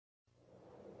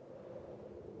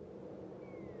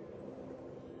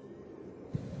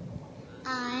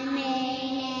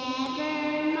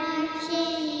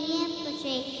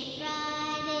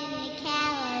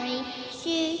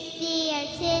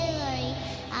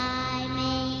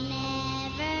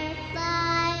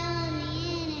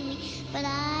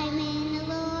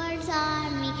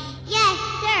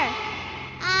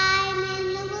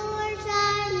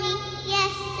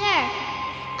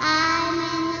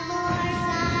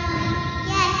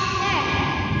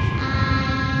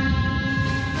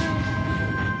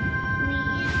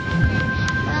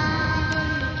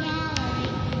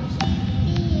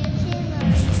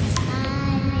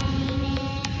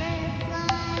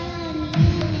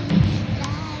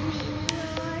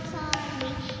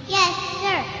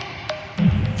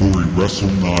wrestle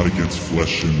not against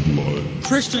flesh and blood.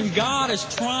 Christian, God is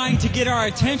trying to get our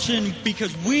attention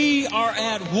because we are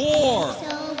at war.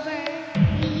 Sober,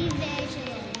 be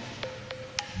vigilant,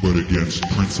 But against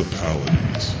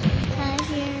principalities, because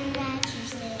your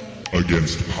righteousness.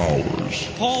 against powers,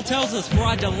 Paul tells us, for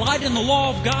I delight in the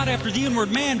law of God after the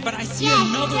inward man, but I see Yes,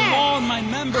 another sir. law in my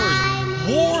members,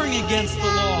 warring against the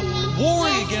law,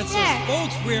 warring Yes, against sir. us.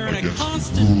 Folks, we're in a against the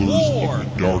constant rulers war.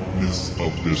 of the darkness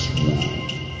of this world.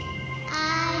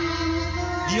 I'm in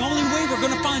the The only way we're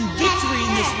going to find victory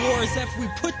in this war is if we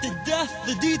put to death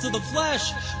the deeds of the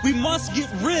flesh. We must get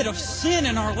rid of sin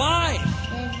in our life.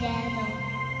 The devil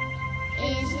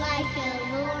is like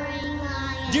a roaring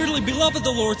lion. Dearly beloved,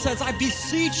 the Lord says, I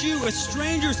beseech you as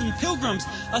strangers and pilgrims,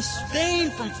 abstain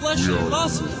from flesh We and are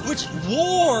lust, which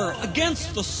war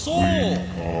against the soul.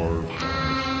 We are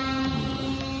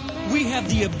We have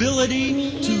the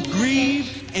ability to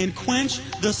grieve and quench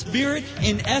the Spirit.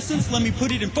 In essence, let me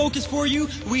put it in focus for you.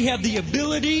 We have the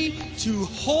ability to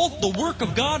halt the work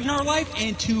of God in our life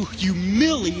and to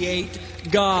humiliate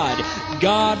God.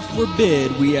 God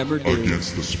forbid we ever do.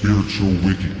 against the spiritual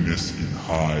wickedness in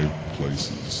high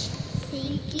places.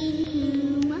 Seeking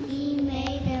whom he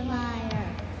may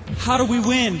devour. How do we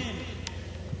win?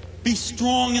 Be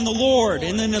strong in the Lord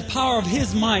and in the power of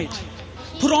His might.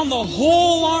 Put on the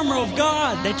whole armor of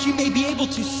God that you may be able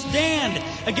to stand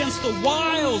against the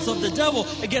wiles of the devil,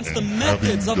 against the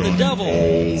methods of the devil.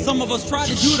 Some of us try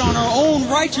to do it on our own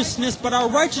righteousness, but our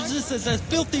righteousness is as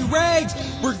filthy rags.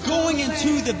 We're going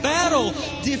into the battle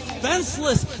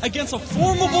defenseless against a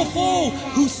formidable foe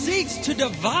who seeks to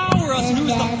devour us and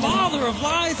who's the father of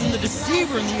lies and the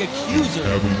deceiver and the accuser.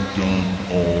 Having done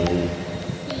all,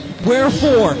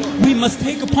 Wherefore, we must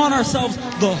take upon ourselves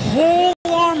the whole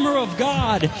armor of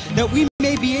God, that we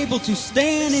may be able to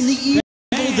stand in the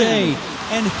evil day.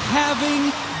 And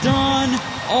having done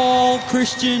all,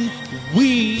 Christian,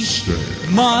 we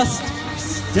stand. must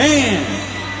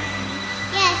stand.